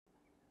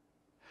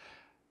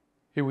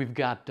Here we've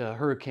got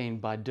Hurricane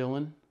by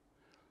Dylan.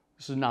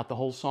 This is not the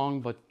whole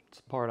song, but it's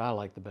the part I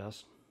like the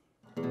best.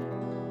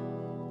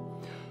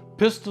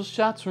 Pistol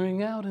shots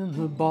ring out in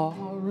the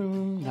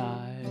barroom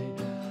night.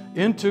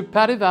 Enter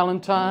Patty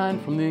Valentine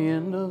from the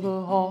end of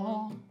the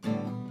hall.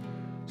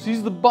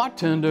 Sees the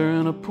bartender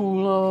in a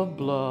pool of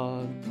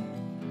blood.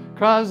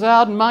 Cries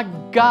out, my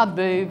God,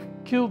 they've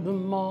killed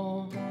them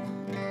all.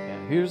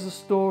 Yeah, here's the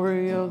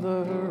story of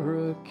the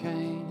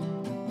hurricane.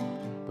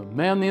 The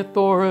man the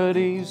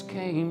authorities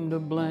came to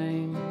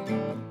blame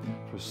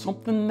for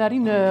something that he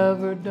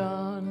never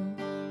done.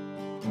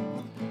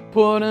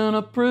 Put in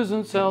a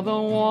prison cell the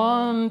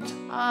one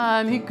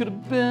time he could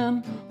have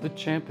been the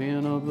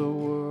champion of the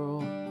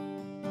world.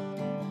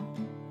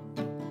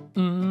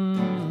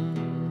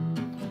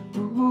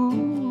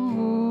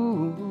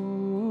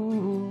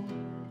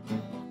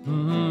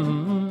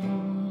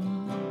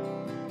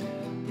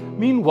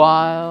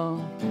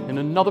 Meanwhile, in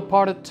another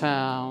part of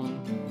town,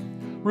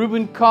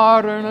 Rubin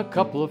Carter and a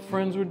couple of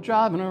friends were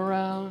driving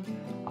around.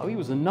 Oh, he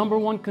was the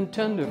 #1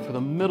 contender for the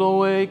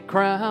middleweight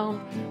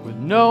crown, with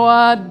no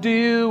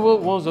idea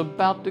what was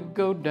about to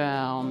go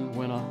down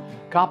when a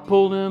cop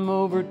pulled him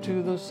over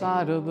to the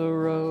side of the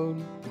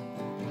road.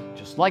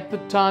 Just like the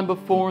time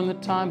before and the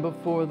time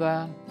before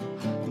that.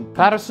 In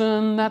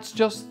Patterson, that's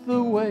just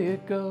the way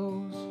it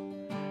goes.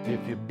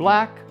 If you're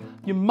black,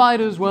 you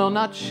might as well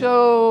not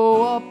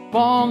show up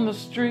on the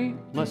street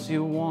unless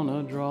you want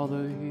to draw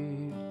the heat.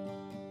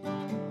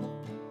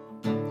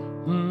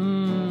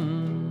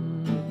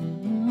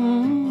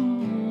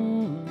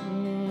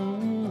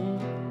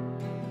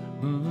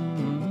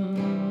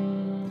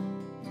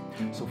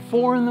 So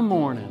 4 in the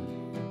morning,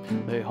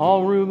 they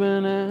haul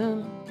Rubin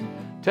in,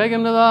 take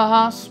him to the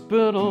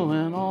hospital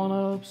and on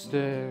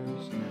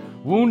upstairs.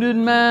 Wounded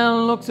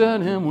man looks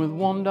at him with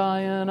one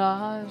dying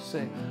eye,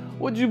 say,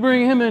 what'd you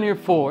bring him in here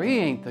for? He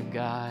ain't the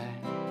guy.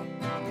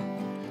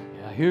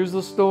 Yeah, here's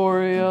the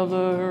story of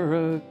the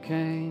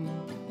hurricane.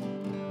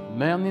 The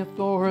man the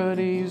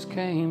authorities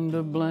came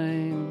to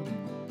blame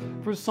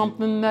for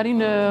something that he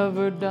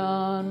never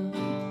done.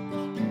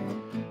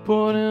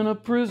 Put in a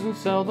prison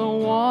cell the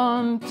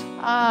one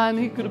time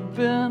he could have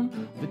been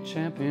the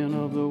champion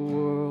of the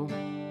world.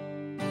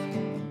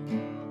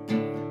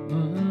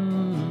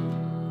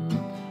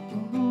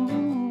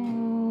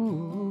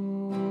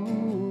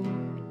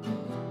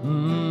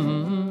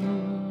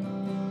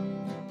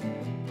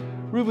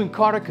 Rubin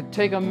Carter could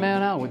take a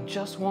man out with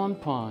just one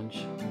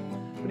punch,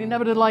 but he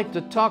never did like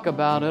to talk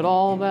about it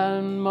all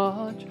that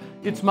much.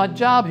 It's my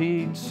job,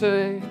 he'd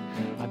say,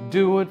 I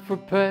do it for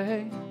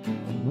pay.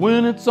 And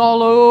when it's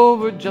all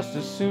over, just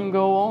as soon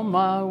go on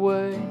my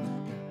way.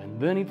 And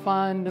then he'd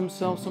find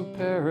himself some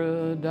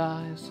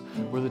paradise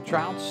where the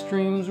trout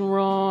streams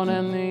run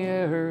and the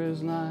air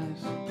is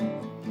nice,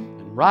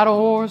 and ride a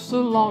horse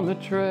along the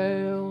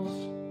trails.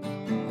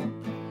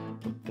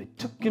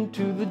 Took him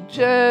to the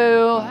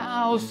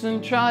jailhouse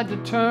and tried to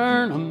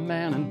turn a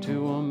man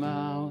into a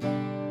mouse.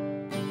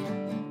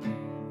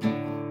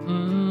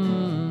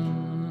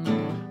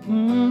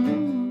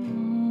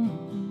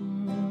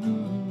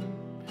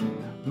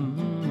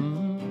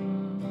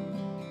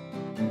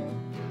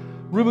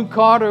 Rubin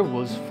Carter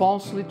was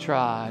falsely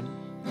tried.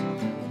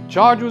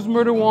 Charge was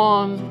murder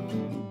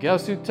 1.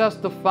 Guess who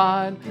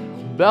testified?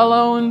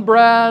 Bello and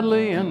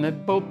Bradley, and they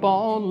both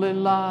boldly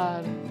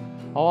lied.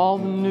 All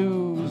the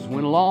news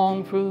went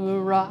along for the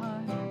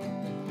ride.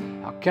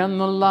 How can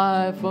the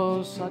life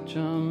of such a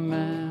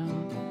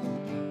man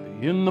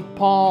be in the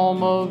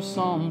palm of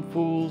some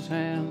fool's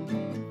hand?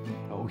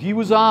 Oh, he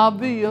was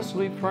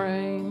obviously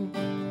framed.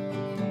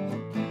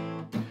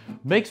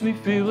 Makes me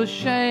feel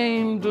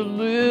ashamed to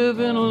live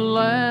in a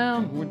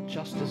land where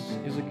justice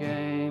is a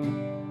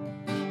game.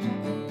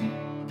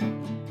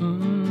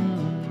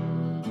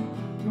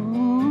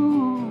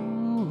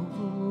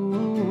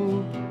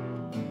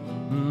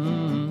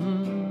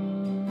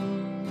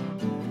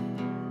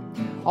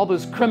 All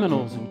those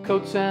criminals in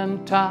coats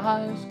and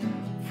ties,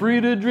 free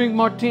to drink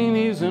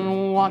martinis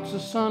and watch the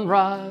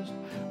sunrise,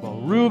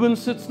 while Rubin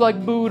sits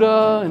like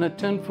Buddha in a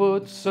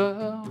 10-foot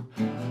cell.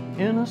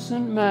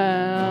 Innocent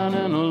man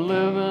in a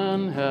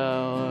living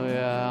hell,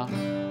 yeah.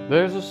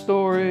 There's a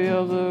story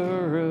of the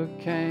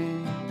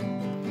hurricane,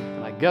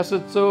 and I guess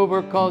it's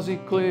over 'cause he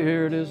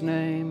cleared his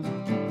name.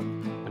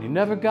 But he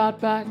never got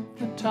back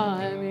the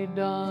time he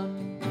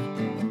done.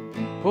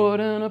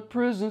 Put in a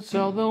prison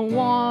cell the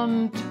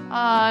one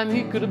time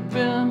he could have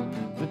been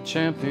the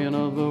champion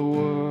of the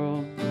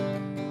world.